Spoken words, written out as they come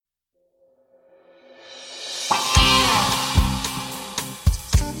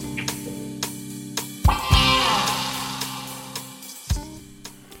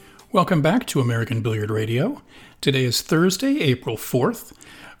Welcome back to American Billiard Radio. Today is Thursday, April 4th.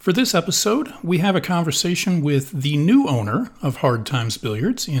 For this episode, we have a conversation with the new owner of Hard Times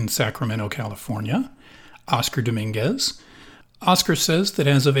Billiards in Sacramento, California, Oscar Dominguez. Oscar says that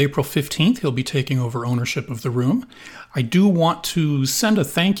as of April 15th, he'll be taking over ownership of the room. I do want to send a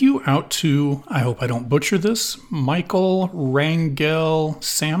thank you out to, I hope I don't butcher this, Michael Rangel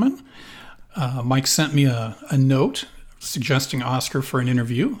Salmon. Mike sent me a note suggesting Oscar for an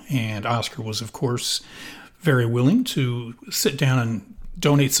interview, and Oscar was, of course, very willing to sit down and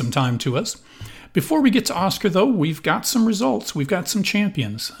donate some time to us. Before we get to Oscar, though, we've got some results. We've got some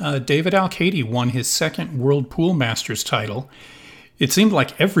champions. David Al-Kaidi won his second World Pool Masters title. It seemed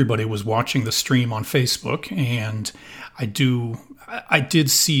like everybody was watching the stream on Facebook, and I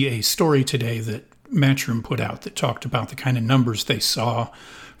did see a story today that Matchroom put out that talked about the kind of numbers they saw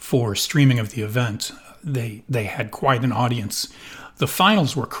for streaming of the event. They had quite an audience. The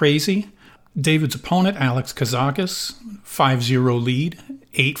finals were crazy. David's opponent, Alex Kazakis, 5-0 lead,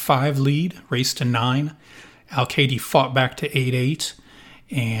 8-5 lead, raced to 9. Al-Kaidi fought back to 8-8,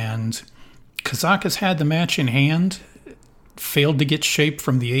 and Kazakis had the match in hand, failed to get shape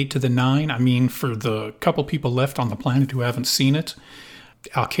from the 8 to the 9. I mean, for the couple people left on the planet who haven't seen it,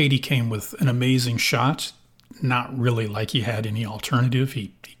 Al-Kaidi came with an amazing shot, not really like he had any alternative.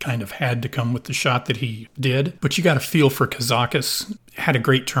 He kind of had to come with the shot that he did. But you got a feel for Kazakis. Had a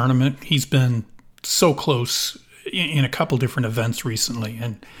great tournament. He's been so close in a couple different events recently.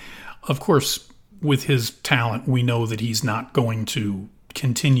 And of course, with his talent, we know that he's not going to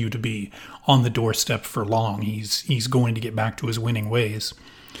continue to be on the doorstep for long. He's going to get back to his winning ways.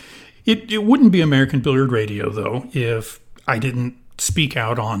 It wouldn't be American Billiard Radio, though, if I didn't speak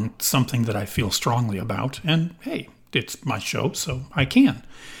out on something that I feel strongly about. And hey, it's my show, so I can.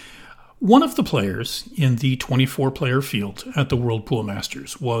 One of the players in the 24-player field at the World Pool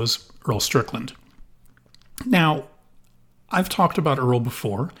Masters was Earl Strickland. Now, I've talked about Earl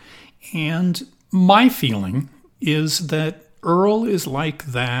before, and my feeling is that Earl is like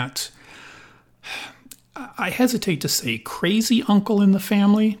that, I hesitate to say crazy uncle in the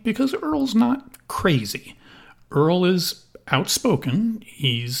family, because Earl's not crazy. Earl is outspoken,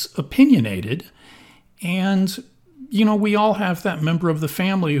 he's opinionated, and we all have that member of the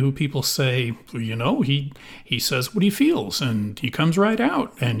family who people say, he says what he feels, and he comes right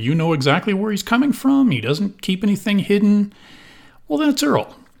out, and you know exactly where he's coming from. He doesn't keep anything hidden. Well, that's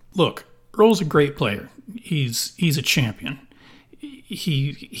Earl. Look, Earl's a great player. He's a champion.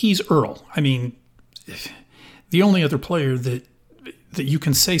 He's Earl. I mean, the only other player that you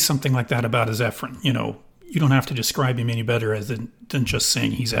can say something like that about is Efren. You don't have to describe him any better than just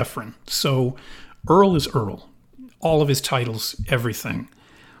saying he's Efren. So Earl is Earl. All of his titles, everything.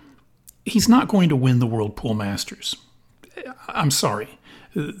 He's not going to win the World Pool Masters. I'm sorry.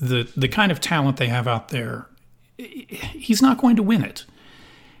 The kind of talent they have out there, he's not going to win it.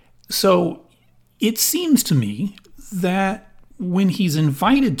 So it seems to me that when he's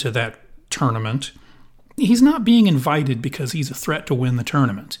invited to that tournament, he's not being invited because he's a threat to win the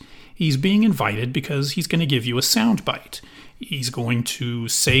tournament. He's being invited because he's going to give you a soundbite. He's going to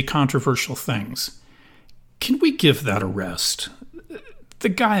say controversial things. Can we give that a rest? The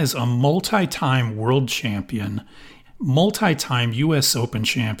guy is a multi-time world champion, multi-time U.S. Open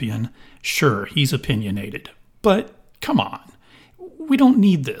champion. Sure, he's opinionated, but come on. We don't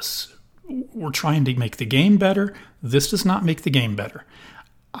need this. We're trying to make the game better. This does not make the game better.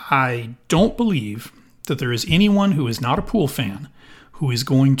 I don't believe that there is anyone who is not a pool fan who is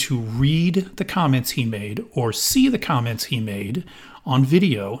going to read the comments he made or see the comments he made on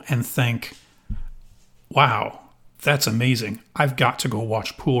video and think, wow, that's amazing. I've got to go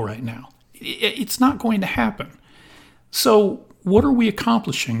watch pool right now. It's not going to happen. So what are we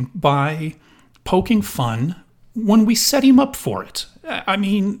accomplishing by poking fun when we set him up for it? I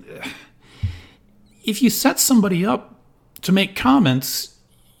mean, if you set somebody up to make comments,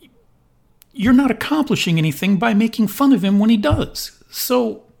 you're not accomplishing anything by making fun of him when he does.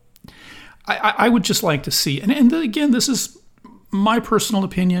 So I would just like to see, and again, this is my personal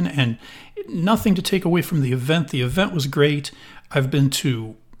opinion and nothing to take away from the event. The event was great. I've been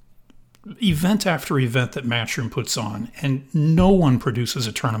to event after event that Matchroom puts on, and no one produces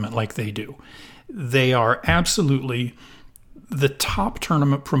a tournament like they do. They are absolutely the top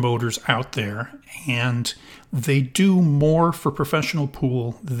tournament promoters out there, and they do more for professional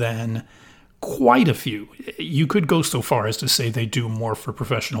pool than quite a few. You could go so far as to say they do more for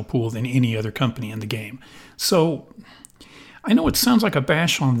professional pool than any other company in the game. So I know it sounds like a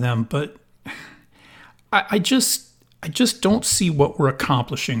bash on them, but I just don't see what we're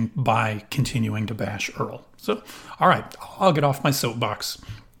accomplishing by continuing to bash Earl. So, all right, I'll get off my soapbox.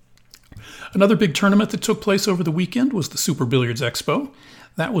 Another big tournament that took place over the weekend was the Super Billiards Expo.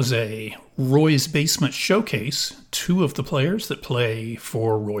 That was a Roy's Basement showcase. Two of the players that play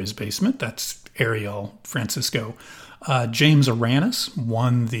for Roy's Basement, that's Ariel Francisco. James Aranis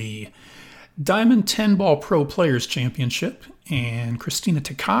won the Diamond 10 Ball Pro Players Championship, and Christina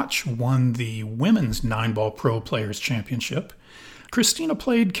Tkach won the Women's 9 Ball Pro Players Championship. Christina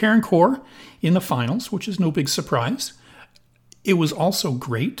played Karen Corr in the finals, which is no big surprise. It was also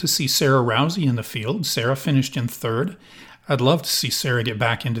great to see Sarah Rousey in the field. Sarah finished in third. I'd love to see Sarah get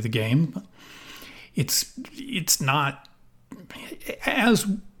back into the game. It's not, as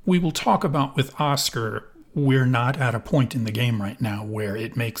we will talk about with Oscar, we're not at a point in the game right now where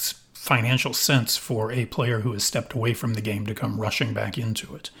it makes financial sense for a player who has stepped away from the game to come rushing back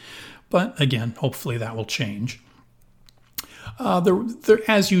into it. But again, hopefully that will change.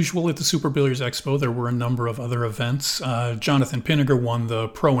 As usual at the Super Billiards Expo, there were a number of other events. Jonathan Pinniger won the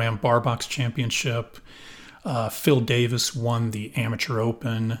Pro-Am Barbox Championship. Phil Davis won the Amateur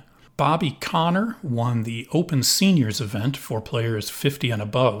Open. Bobby Connor won the Open Seniors event for players 50 and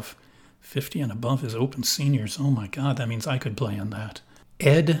above. 50 and above is Open Seniors. Oh my God, that means I could play in that.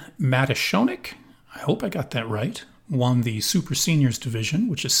 Ed Matashonik, I hope I got that right, won the Super Seniors division,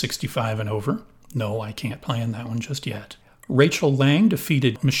 which is 65 and over. No, I can't play in that one just yet. Rachel Lang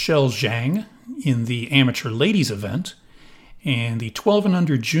defeated Michelle Zhang in the Amateur Ladies event. And the 12 and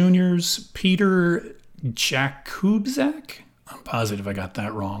under juniors, Peter Jakubczak, I'm positive I got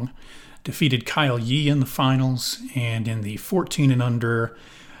that wrong, defeated Kyle Yee in the finals. And in the 14 and under,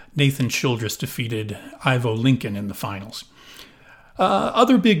 Nathan Childress defeated Ivo Lincoln in the finals.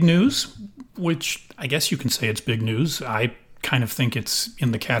 Other big news, which I guess you can say it's big news. I kind of think it's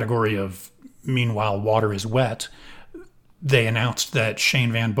in the category of meanwhile water is wet. They announced that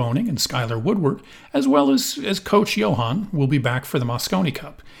Shane Van Boning and Skylar Woodward, as well as Coach Johan, will be back for the Mosconi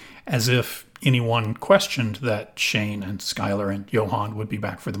Cup, as if anyone questioned that Shane and Skylar and Johan would be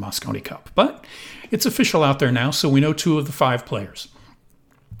back for the Mosconi Cup. But it's official out there now, so we know 2 of the 5 players.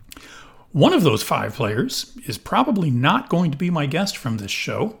 One of those 5 players is probably not going to be my guest from this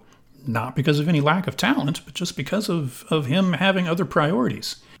show, not because of any lack of talent, but just because of him having other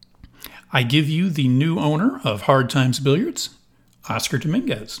priorities. I give you the new owner of Hard Times Billiards, Oscar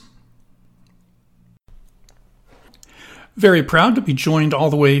Dominguez. Very proud to be joined all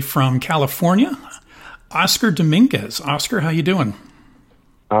the way from California, Oscar Dominguez. Oscar, how you doing?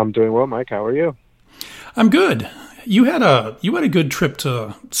 I'm doing well, Mike. How are you? I'm good. You had a good trip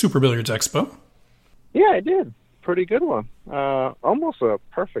to Super Billiards Expo. Yeah, I did. Pretty good one. Almost a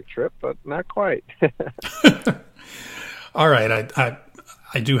perfect trip, but not quite. All right,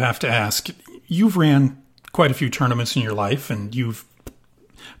 I do have to ask, you've ran quite a few tournaments in your life, and you've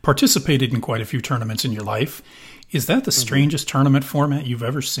participated in quite a few tournaments in your life. Is that the strangest tournament format you've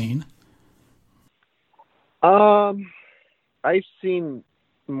ever seen? I've seen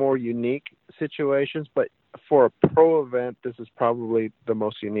more unique situations, but for a pro event, this is probably the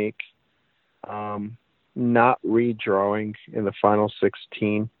most unique. Not redrawing in the final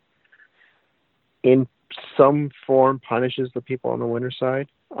 16 in some form punishes the people on the winner's side,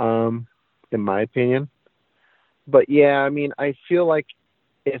 in my opinion. But yeah, I mean, I feel like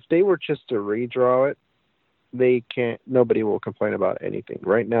if they were just to redraw it, nobody will complain about anything.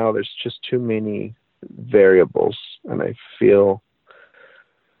 Right now, there's just too many variables, and I feel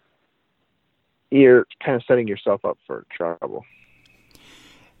you're kind of setting yourself up for trouble.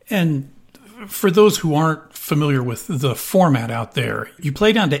 And for those who aren't familiar with the format out there, you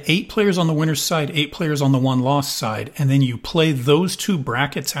play down to 8 players on the winner's side, 8 players on the one-loss side, and then you play those 2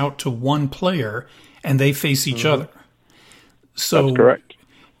 brackets out to 1 player, and they face each other. So that's correct.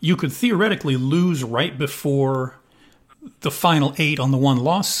 You could theoretically lose right before the final 8 on the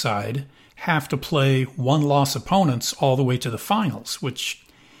one-loss side, have to play one-loss opponents all the way to the finals, which,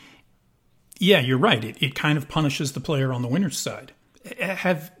 yeah, you're right. It kind of punishes the player on the winner's side.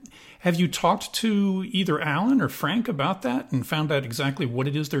 Have you talked to either Alan or Frank about that and found out exactly what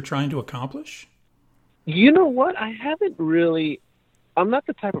it is they're trying to accomplish? You know what? I haven't really. I'm not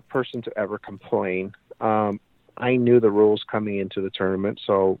the type of person to ever complain. I knew the rules coming into the tournament,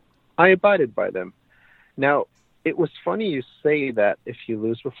 so I abided by them. Now, it was funny you say that if you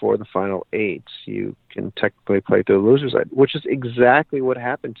lose before the final 8, you can technically play to the loser's side, which is exactly what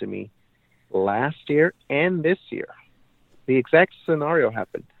happened to me last year and this year. The exact scenario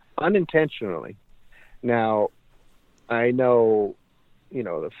happened. Unintentionally. Now, I know,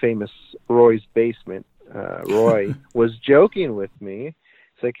 the famous Roy's Basement, Roy was joking with me.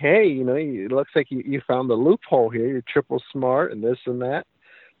 It's like, hey, it looks like you found the loophole here. You're triple smart and this and that.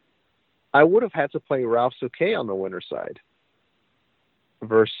 I would have had to play Ralph Souquet on the winner's side.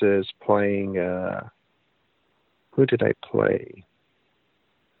 versus playing, who did I play?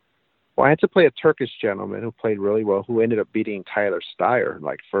 Well, I had to play a Turkish gentleman who played really well, who ended up beating Tyler Steyer in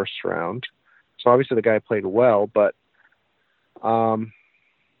like first round. So obviously the guy played well, but I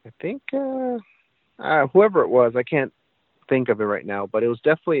think whoever it was, I can't think of it right now, but it was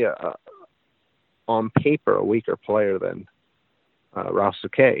definitely on paper a weaker player than Ralph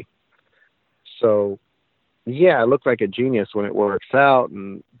Souquet. So yeah, it looked like a genius when it works out,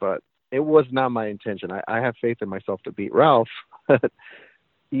 but it was not my intention. I have faith in myself to beat Ralph.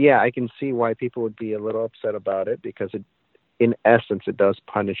 Yeah, I can see why people would be a little upset about it, because in essence, it does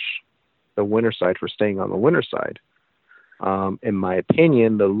punish the winner side for staying on the winner side. In my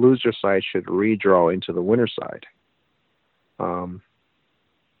opinion, the loser side should redraw into the winner side.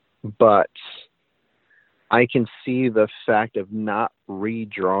 But I can see the fact of not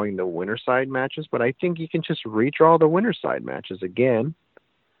redrawing the winner side matches, but I think you can just redraw the winner side matches again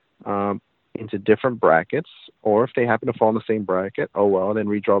into different brackets, or if they happen to fall in the same bracket, oh well, then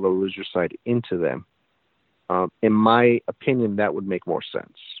redraw the loser side into them. In my opinion, that would make more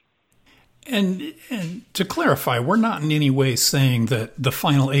sense. And to clarify, we're not in any way saying that the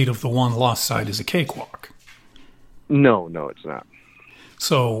final 8 of the one lost side is a cakewalk. No, it's not.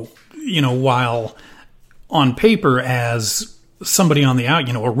 So, while on paper as somebody on the out,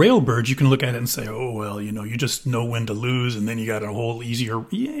 a railbird, you can look at it and say, oh, well, you just know when to lose, and then you got a whole easier.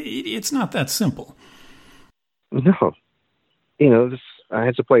 It's not that simple. No. I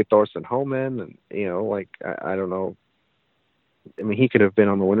had to play Thorsten Homan, and, I don't know. I mean, he could have been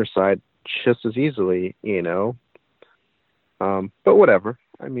on the winner's side just as easily, but whatever.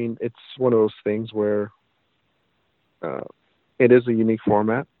 I mean, it's one of those things where it is a unique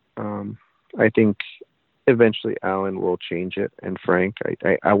format. I think eventually Alan will change it, and Frank,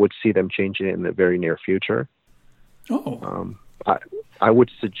 I would see them changing it in the very near future. Oh. I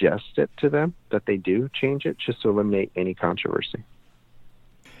would suggest it to them that they do change it, just to eliminate any controversy.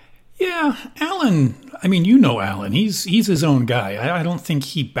 Yeah, Alan, Alan. He's his own guy. I don't think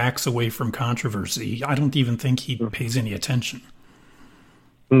he backs away from controversy. I don't even think he pays any attention.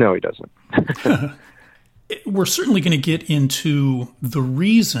 No, he doesn't. We're certainly going to get into the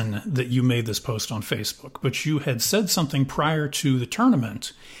reason that you made this post on Facebook, but you had said something prior to the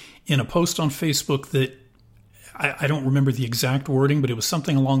tournament in a post on Facebook that I don't remember the exact wording, but it was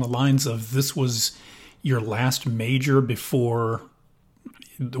something along the lines of this was your last major before.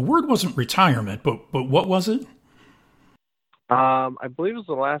 The word wasn't retirement, but what was it? I believe it was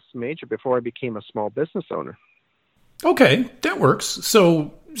the last major before I became a small business owner. Okay, that works.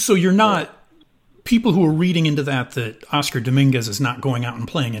 So you're not people who are reading into that Oscar Dominguez is not going out and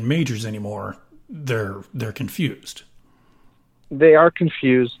playing in majors anymore. They're confused. They are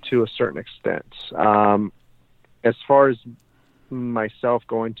confused to a certain extent. As far as myself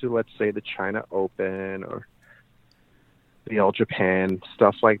going to, let's say, the China Open or the All Japan,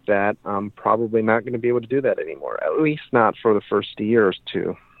 stuff like that, I'm probably not going to be able to do that anymore, at least not for the first year or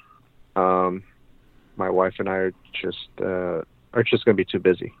two. My wife and I are just going to be too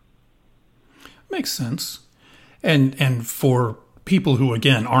busy. Makes sense. And for people who,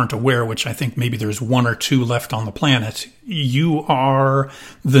 again, aren't aware, which I think maybe there's one or two left on the planet, you are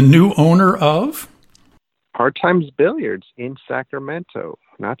the new owner of? Hard Times Billiards in Sacramento,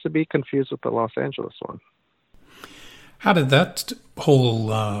 not to be confused with the Los Angeles one. How did that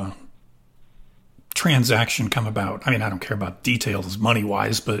whole transaction come about? I mean, I don't care about details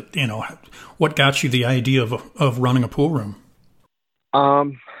money-wise, but, what got you the idea of running a pool room?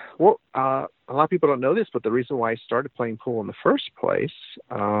 A lot of people don't know this, but the reason why I started playing pool in the first place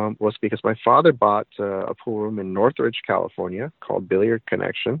was because my father bought a pool room in Northridge, California called Billiard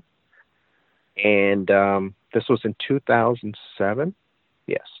Connection. And this was in 2007.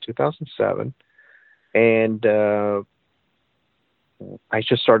 Yes, 2007. And I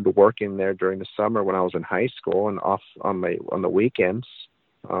just started working there during the summer when I was in high school and off on the weekends.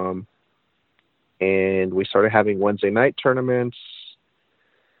 And we started having Wednesday night tournaments.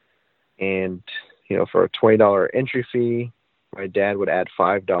 And, for a $20 entry fee, my dad would add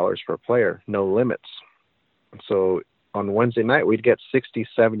 $5 per player, no limits. So on Wednesday night, we'd get 60,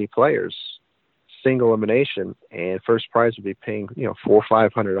 70 players, single elimination, and first prize would be paying, $400 or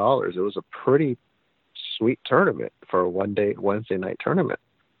 $500. It was a pretty sweet tournament for a Wednesday night tournament.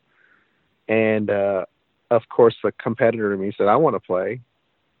 And, of course, the competitor in me said, I want to play.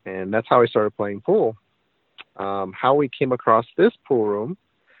 And that's how I started playing pool. How we came across this pool room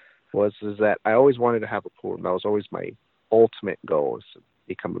is that I always wanted to have a pool room. That was always my ultimate goal, is to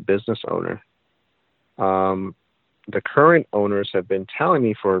become a business owner. The current owners have been telling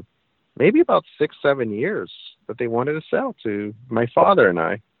me for maybe about 6, 7 years that they wanted to sell to my father and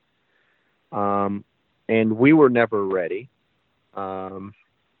I. And we were never ready. And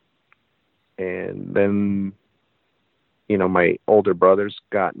then, my older brothers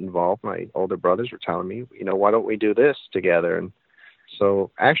got involved. My older brothers were telling me, why don't we do this together? And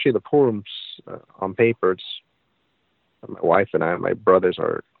so actually the pool rooms, on paper, it's my wife and I, my brothers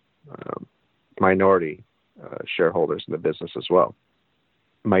are minority shareholders in the business as well.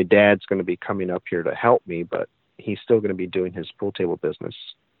 My dad's going to be coming up here to help me, but he's still going to be doing his pool table business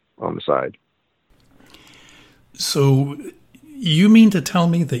on the side. So you mean to tell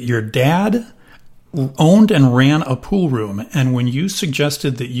me that your dad owned and ran a pool room, and when you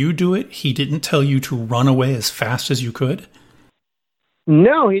suggested that you do it, he didn't tell you to run away as fast as you could?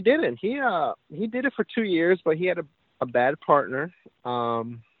 No, he didn't. He did it for 2 years, but he had a bad partner.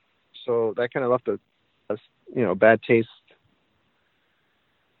 So that kind of left a bad taste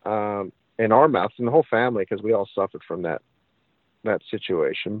in our mouths and the whole family, because we all suffered from that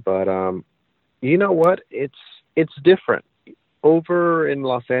situation. But you know what? It's different. Over in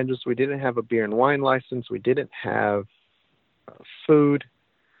Los Angeles, we didn't have a beer and wine license. We didn't have food.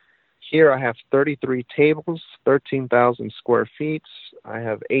 Here I have 33 tables, 13,000 square feet. I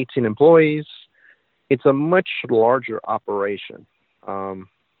have 18 employees. It's a much larger operation.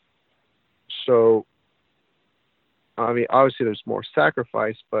 So, I mean, obviously there's more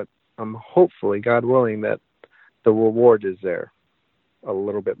sacrifice, but I'm hopefully, God willing, that the reward is there a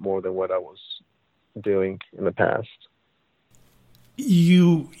little bit more than what I was doing in the past.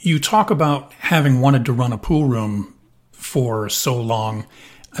 You talk about having wanted to run a pool room for so long.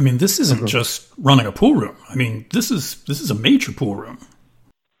 I mean, this isn't just running a pool room. I mean, this is a major pool room.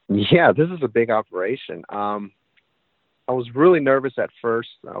 Yeah, this is a big operation. I was really nervous at first.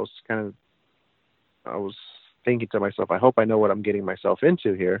 I was thinking to myself, I hope I know what I'm getting myself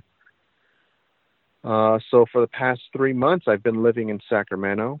into here. So for the past 3 months, I've been living in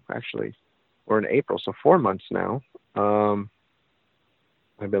Sacramento. Actually, we're in April, so 4 months now.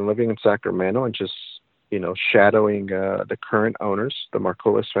 I've been living in Sacramento and just, shadowing the current owners, the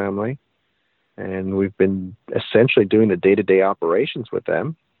Marcolis family. And we've been essentially doing the day-to-day operations with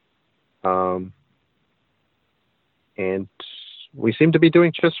them. And we seem to be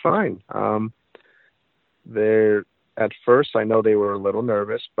doing just fine. At first, I know they were a little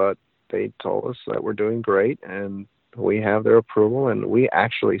nervous, but they told us that we're doing great, and we have their approval, and we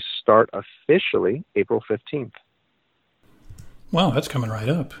actually start officially April 15th. Wow, that's coming right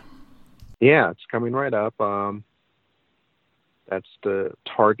up. Yeah, it's coming right up. That's the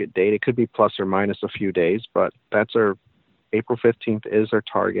target date. It could be plus or minus a few days, but April 15th is our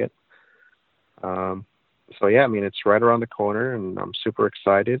target. So yeah, I mean, it's right around the corner, and I'm super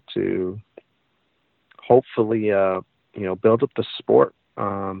excited to hopefully, build up the sport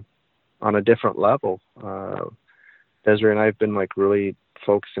on a different level. Desiree and I have been really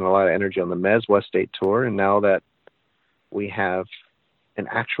focusing a lot of energy on the Mez West State Tour, and now that we have an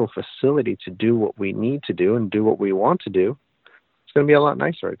actual facility to do what we need to do and do what we want to do, it's going to be a lot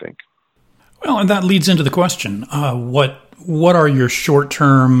nicer, I think. Well, and that leads into the question: what are your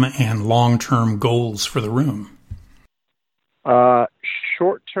short-term and long-term goals for the room?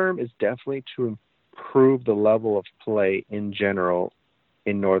 Short-term is definitely to improve the level of play in general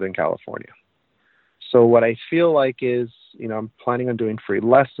in Northern California. So what I feel like is, I'm planning on doing free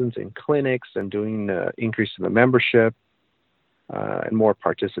lessons and clinics and doing increase in the membership and more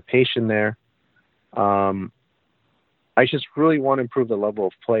participation there. I just really want to improve the level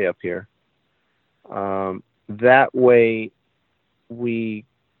of play up here. That way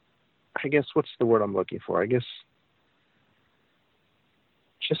what's the word I'm looking for?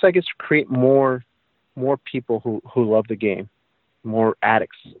 Create more people who love the game, more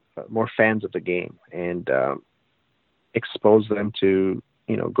addicts, more fans of the game, and expose them to,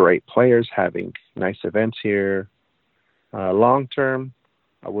 great players, having nice events here. Long term,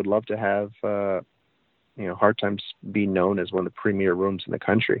 I would love to have, Hard Times be known as one of the premier rooms in the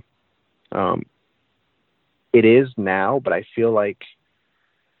country. It is now, but I feel like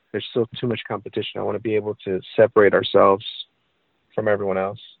there's still too much competition. I want to be able to separate ourselves from everyone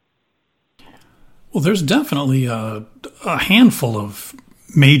else. Well, there's definitely a handful of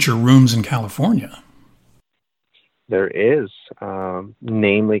major rooms in California. There is,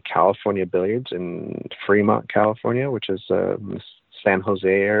 namely California Billiards in Fremont, California, which is the San Jose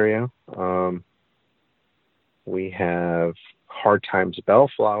area. We have Hard Times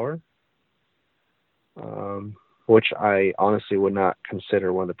Bellflower, which I honestly would not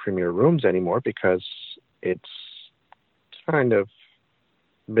consider one of the premier rooms anymore because it's kind of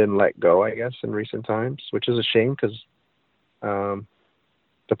been let go, I guess, in recent times, which is a shame because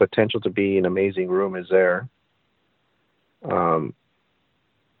the potential to be an amazing room is there.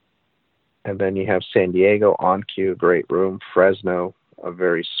 And then you have San Diego, OnCue, great room. Fresno,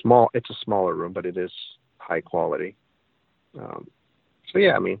 it's a smaller room, but it is high quality. So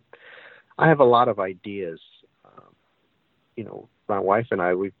yeah, I mean, I have a lot of ideas. My wife and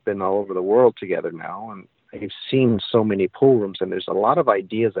I, we've been all over the world together now, and I've seen so many pool rooms, and there's a lot of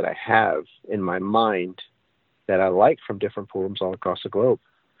ideas that I have in my mind that I like from different pool rooms all across the globe.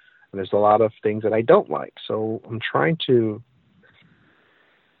 And there's a lot of things that I don't like. So I'm trying to,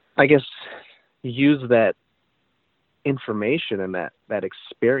 I guess, use that information and that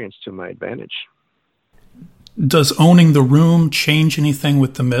experience to my advantage. Does owning the room change anything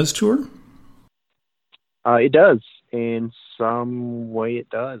with the Mez Tour? It does. In some way it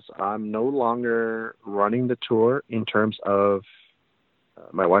does. I'm no longer running the tour in terms of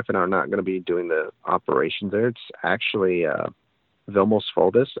my wife and I are not going to be doing the operations there. It's actually Vilmos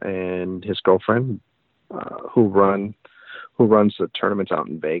Foldis and his girlfriend who runs the tournaments out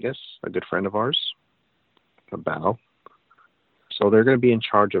in Vegas, a good friend of ours, Bao. So they're going to be in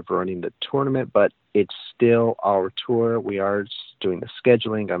charge of running the tournament, but it's still our tour. We are doing the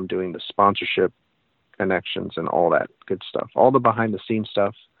scheduling. I'm doing the sponsorship connections and all that good stuff. All the behind-the-scenes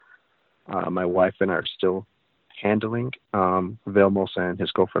stuff, my wife and I are still handling. Vilmos and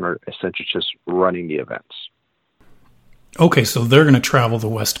his girlfriend are essentially just running the events. Okay, so they're going to travel the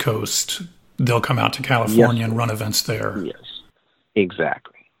West Coast. They'll come out to California and run events there. Yes,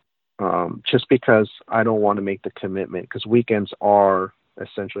 exactly. Just because I don't want to make the commitment, because weekends are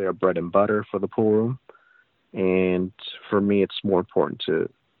essentially our bread and butter for the pool room. And for me, it's more important to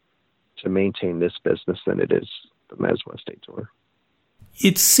maintain this business than it is the Mez West State Tour.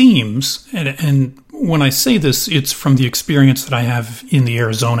 It seems, and when I say this, it's from the experience that I have in the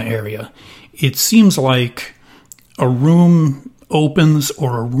Arizona area. It seems like a room opens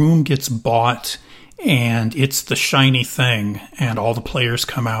or a room gets bought and it's the shiny thing and all the players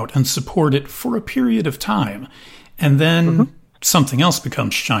come out and support it for a period of time. And then something else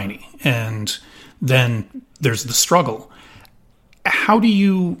becomes shiny and then there's the struggle. How do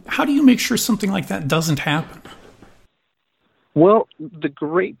you make sure something like that doesn't happen? Well, the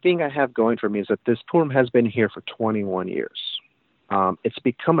great thing I have going for me is that this pool room has been here for 21 years. It's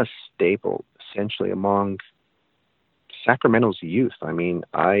become a staple, essentially, among Sacramento's youth. I mean,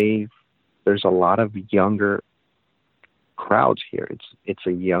 there's a lot of younger crowds here. It's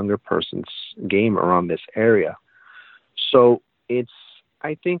a younger person's game around this area. So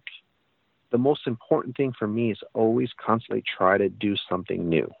I think the most important thing for me is always constantly try to do something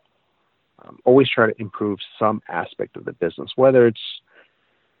new. Always try to improve some aspect of the business, whether it's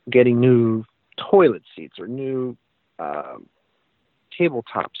getting new toilet seats or new tabletops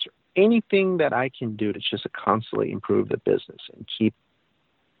or anything that I can do to just constantly improve the business and keep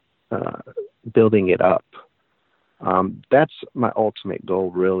building it up. That's my ultimate goal,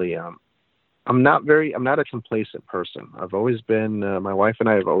 really. I'm not a complacent person. I've always been, my wife and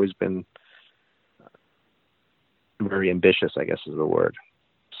I have always been very ambitious, I guess is the word.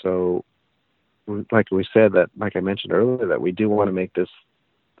 So like I mentioned earlier, that we do want to make this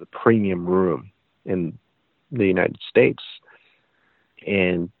the premium room in the United States.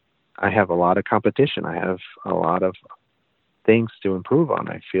 And I have a lot of competition. I have a lot of things to improve on,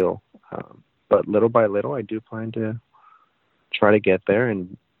 I feel. But little by little, I do plan to try to get there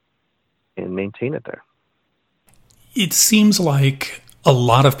and maintain it there. It seems like a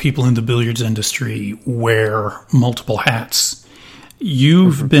lot of people in the billiards industry wear multiple hats.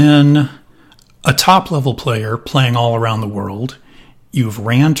 You've been a top-level player playing all around the world. You've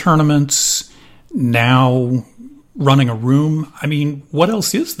ran tournaments, now running a room. I mean, what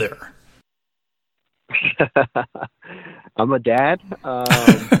else is there? I'm a dad.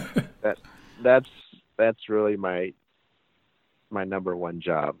 That's really my number one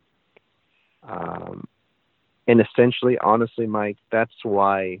job. And essentially, honestly, Mike, that's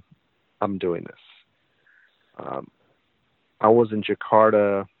why I'm doing this. I was in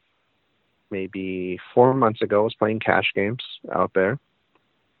Jakarta maybe 4 months ago. I was playing cash games out there.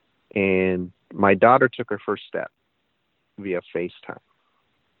 And my daughter took her first step via FaceTime.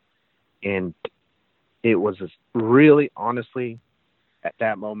 And it was really, honestly, at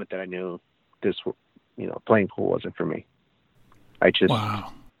that moment that I knew this, playing pool wasn't for me.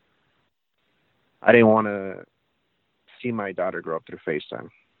 Wow. I didn't want to see my daughter grow up through FaceTime.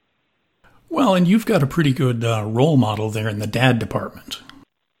 Well, and you've got a pretty good role model there in the dad department.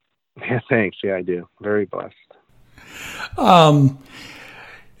 Yeah, thanks. Yeah, I do. Very blessed.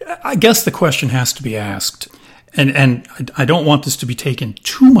 I guess the question has to be asked, and I don't want this to be taken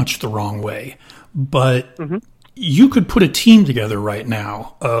too much the wrong way, but You could put a team together right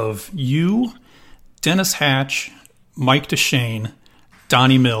now of you, Dennis Hatch, Mike DeShane,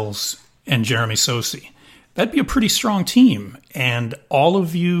 Donnie Mills, and Jeremy Sosi. That'd be a pretty strong team. And all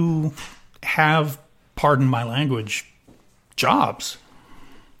of you have, pardon my language, jobs.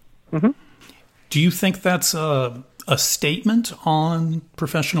 Mm-hmm. Do you think that's a statement on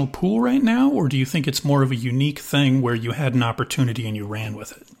professional pool right now, or do you think it's more of a unique thing where you had an opportunity and you ran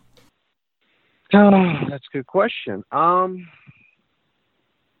with it? Oh, that's a good question. I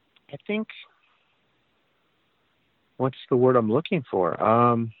think, what's the word I'm looking for?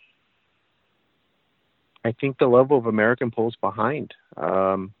 I think the level of American pool is behind,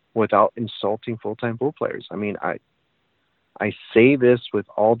 without insulting full-time pool players. I mean, I say this with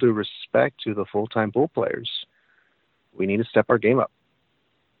all due respect to the full-time pool players. We need to step our game up.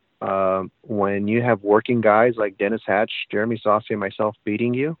 When you have working guys like Dennis Hatch, Jeremy Saucy, and myself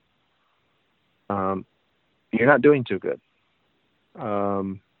beating you, you're not doing too good.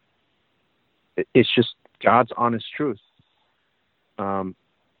 It's just God's honest truth.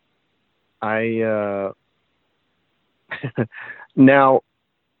 Now,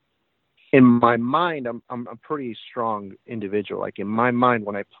 in my mind, I'm a pretty strong individual. Like in my mind,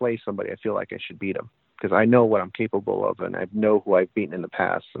 when I play somebody, I feel like I should beat them because I know what I'm capable of and I know who I've beaten in the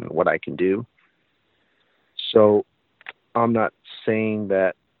past and what I can do. So I'm not saying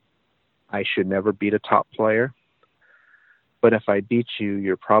that I should never beat a top player, but if I beat you,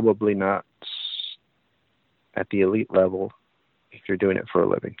 you're probably not at the elite level if you're doing it for a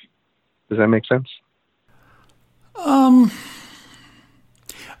living. Does that make sense?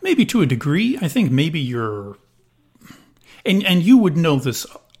 Maybe to a degree. I think maybe you're, and you would know this,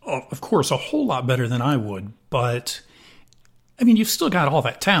 of course, a whole lot better than I would, but I mean, you've still got all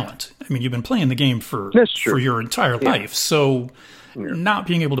that talent. I mean, you've been playing the game for your entire life. So not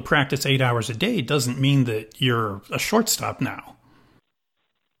being able to practice 8 hours a day doesn't mean that you're a shortstop now.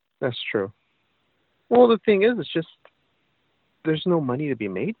 That's true. Well, the thing is, it's just, there's no money to be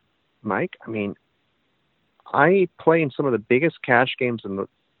made, Mike. I mean, I play in some of the biggest cash games in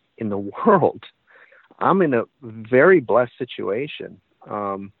the world. I'm in a very blessed situation.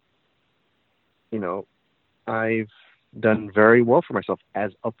 I've done very well for myself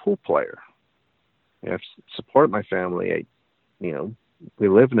as a pool player. I've supported my family. We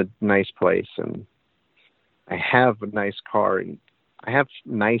live in a nice place, and I have a nice car, and I have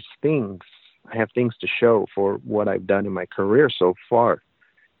nice things. I have things to show for what I've done in my career so far.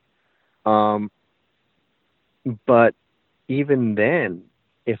 But even then,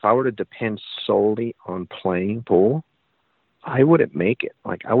 if I were to depend solely on playing pool, I wouldn't make it.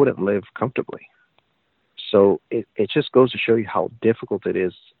 Like, I wouldn't live comfortably. So it just goes to show you how difficult it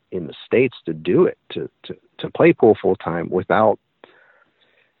is in the States to do it, to play pool full time without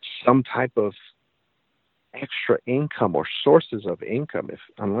some type of extra income or sources of income.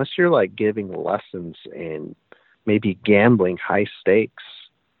 Unless you're like giving lessons and maybe gambling high stakes,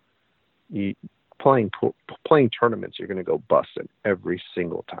 playing tournaments, you're going to go busted every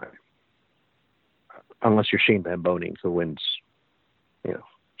single time. Unless you're Shane Van Boening, who wins,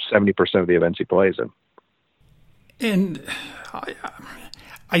 70% of the events he plays in. And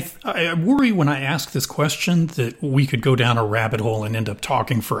I worry when I ask this question that we could go down a rabbit hole and end up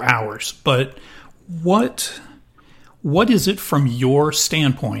talking for hours. But what is it from your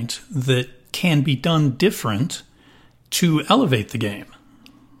standpoint that can be done different to elevate the game?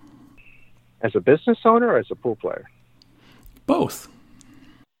 As a business owner or as a pool player? Both.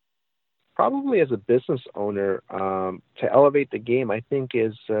 Probably as a business owner, to elevate the game, I think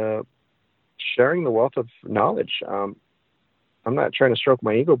is sharing the wealth of knowledge. I'm not trying to stroke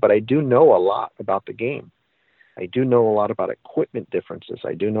my ego, but I do know a lot about the game. I do know a lot about equipment differences.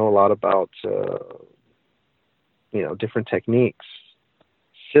 I do know a lot about, different techniques,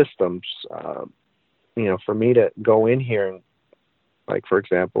 systems. For me to go in here and, like, for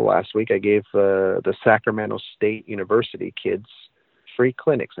example, last week I gave the Sacramento State University kids free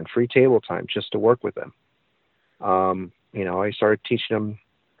clinics and free table time just to work with them. I started teaching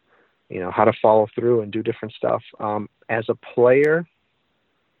them, how to follow through and do different stuff. As a player,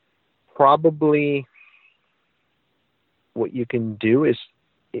 probably what you can do is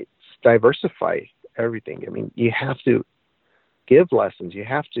diversify everything. I mean, you have to give lessons. You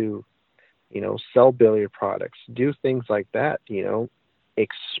have to, sell billiard products, do things like that,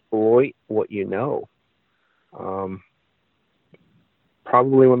 exploit what you know.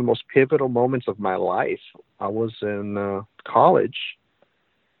 Probably one of the most pivotal moments of my life, I was in college,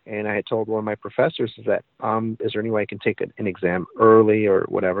 and I had told one of my professors that, is there any way I can take an exam early or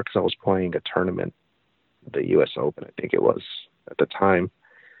whatever, because I was playing a tournament, the U.S. Open, I think it was at the time.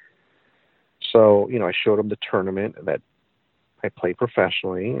 So, I showed him the tournament that I played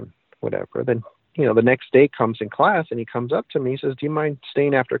professionally and whatever. Then, the next day comes in class and he comes up to me. He says, "Do you mind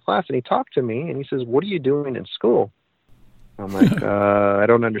staying after class?" And he talked to me and he says, "What are you doing in school?" I'm like, I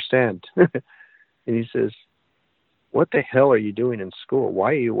don't understand. And he says, "What the hell are you doing in school?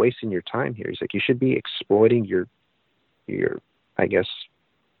 Why are you wasting your time here?" He's like, "You should be exploiting your, I guess,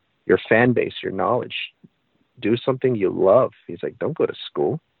 your fan base, your knowledge. Do something you love." He's like, "Don't go to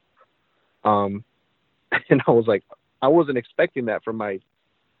school." And I was like, I wasn't expecting that from my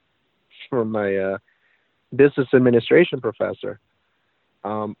business administration professor.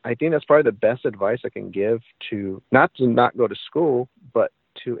 I think that's probably the best advice I can give to not go to school, but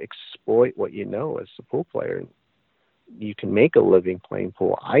to exploit what you know as a pool player. You can make a living playing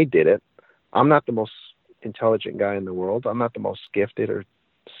pool. I did it. I'm not the most intelligent guy in the world. I'm not the most gifted or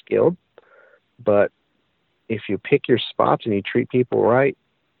skilled, but if you pick your spots and you treat people right,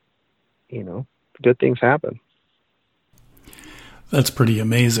 good things happen. That's pretty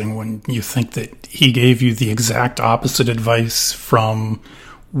amazing when you think that he gave you the exact opposite advice from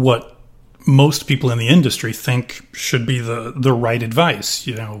what most people in the industry think should be the right advice,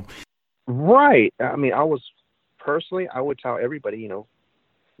 Right. I mean, I would tell everybody,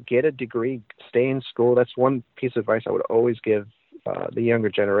 get a degree, stay in school. That's one piece of advice I would always give the younger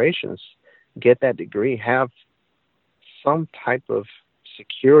generations. Get that degree, have some type of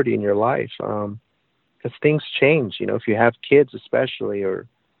security in your life. Because things change, if you have kids especially, or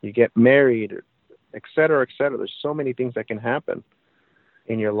you get married, or et cetera, et cetera. There's so many things that can happen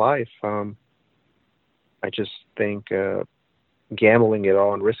in your life. I just think gambling it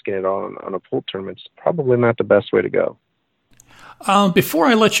all and risking it all on a pool tournament is probably not the best way to go. Before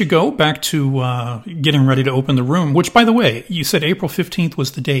I let you go, back to getting ready to open the room, which, by the way, you said April 15th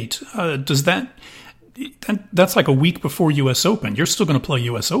was the date. Does that's like a week before U.S. Open. You're still going to play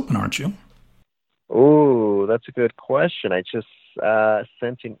U.S. Open, aren't you? Oh, that's a good question. I just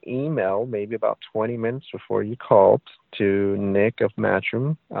sent an email maybe about 20 minutes before you called to Nick of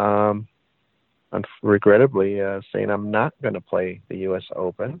Matchroom, regrettably saying I'm not going to play the U.S.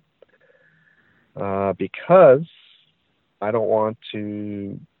 Open because I don't want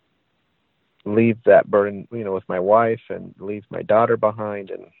to leave that burden, with my wife and leave my daughter behind,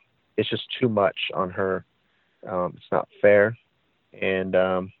 and it's just too much on her. It's not fair, and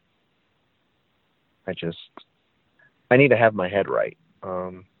I need to have my head right.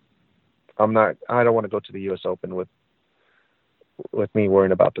 I don't want to go to the U.S. Open with me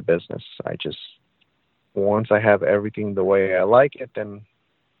worrying about the business. Once I have everything the way I like it, then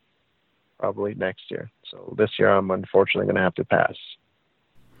probably next year. So this year I'm unfortunately going to have to pass.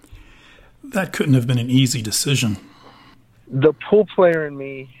 That couldn't have been an easy decision. The pool player in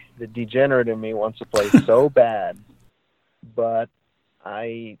me, the degenerate in me, wants to play so bad, but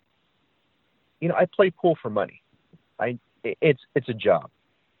I play pool for money. It's a job.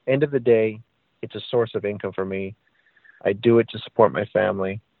 End of the day, it's a source of income for me. I do it to support my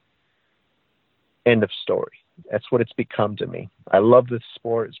family. End of story. That's what it's become to me. I love this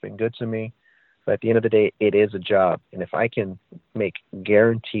sport. It's been good to me. But at the end of the day, it is a job. And if I can make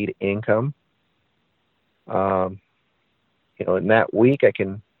guaranteed income, in that week I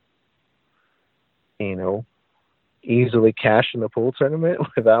can, easily cash in the pool tournament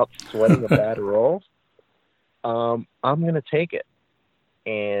without sweating a bad roll, I'm going to take it.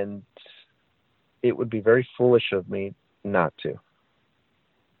 And it would be very foolish of me not to.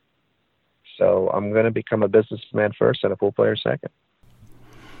 So I'm going to become a businessman first and a pool player second.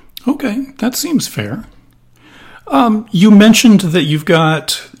 Okay, that seems fair. You mentioned that you've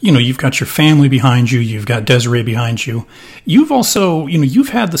got your family behind you, you've got Desiree behind you. You've also, you've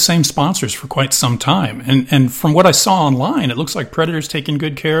had the same sponsors for quite some time. And from what I saw online, it looks like Predator's taking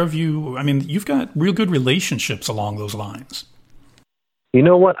good care of you. I mean, you've got real good relationships along those lines. You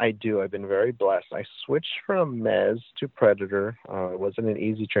know what? I do. I've been very blessed. I switched from Mez to Predator. It wasn't an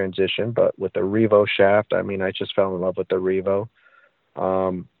easy transition, but with the Revo shaft, I just fell in love with the Revo.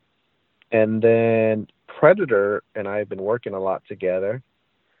 And then Predator and I have been working a lot together.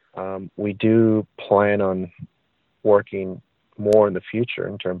 We do plan on working more in the future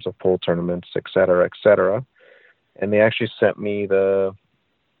in terms of pool tournaments, et cetera, et cetera. And they actually sent me the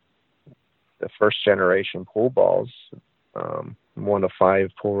first generation pool balls, one of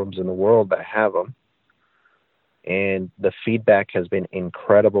 5 pool rooms in the world that have them. And the feedback has been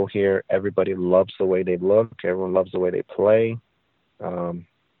incredible here. Everybody loves the way they look. Everyone loves the way they play.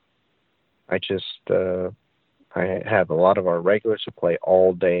 I have a lot of our regulars who play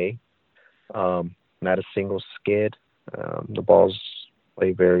all day, not a single skid. The balls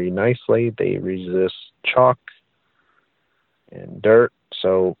play very nicely. They resist chalk and dirt.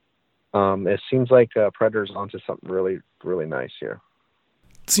 So It seems like Predator's onto something really, really nice here.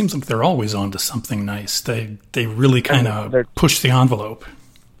 It seems like they're always onto something nice. They really kind of push the envelope.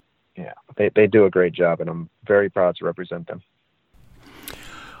 Yeah, they do a great job, and I'm very proud to represent them.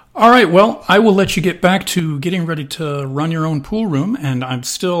 All right, well, I will let you get back to getting ready to run your own pool room, and I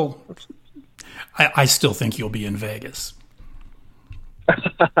still think you'll be in Vegas.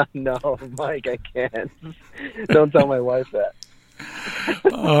 No, Mike, I can't. Don't tell my wife that.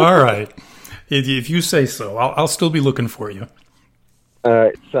 All right. If you say so, I'll still be looking for you. All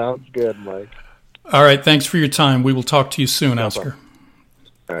right, sounds good, Mike. All right, thanks for your time. We will talk to you soon, Oscar.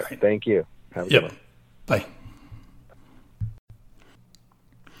 All right, thank you. Have a good one. Bye.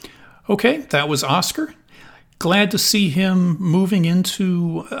 Okay, that was Oscar. Glad to see him moving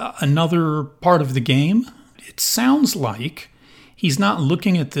into another part of the game. It sounds like he's not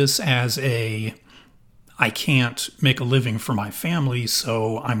looking at this as I can't make a living for my family,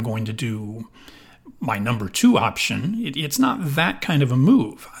 so I'm going to do my number 2 option. It's not that kind of a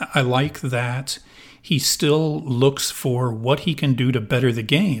move. I like that he still looks for what he can do to better the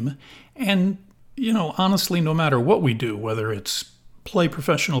game. And, honestly, no matter what we do, whether it's play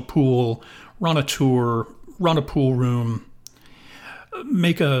professional pool, run a tour, run a pool room,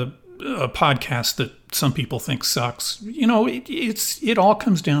 make a podcast that some people think sucks. It all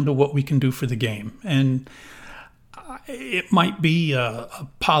comes down to what we can do for the game. And it might be a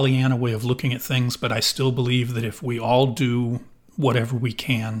Pollyanna way of looking at things, but I still believe that if we all do whatever we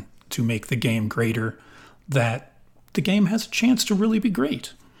can to make the game greater, that the game has a chance to really be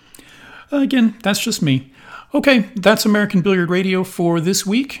great. Again, that's just me. Okay, that's American Billiard Radio for this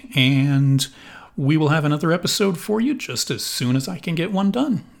week, and we will have another episode for you just as soon as I can get one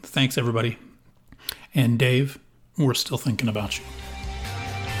done. Thanks, everybody. And Dave, we're still thinking about you.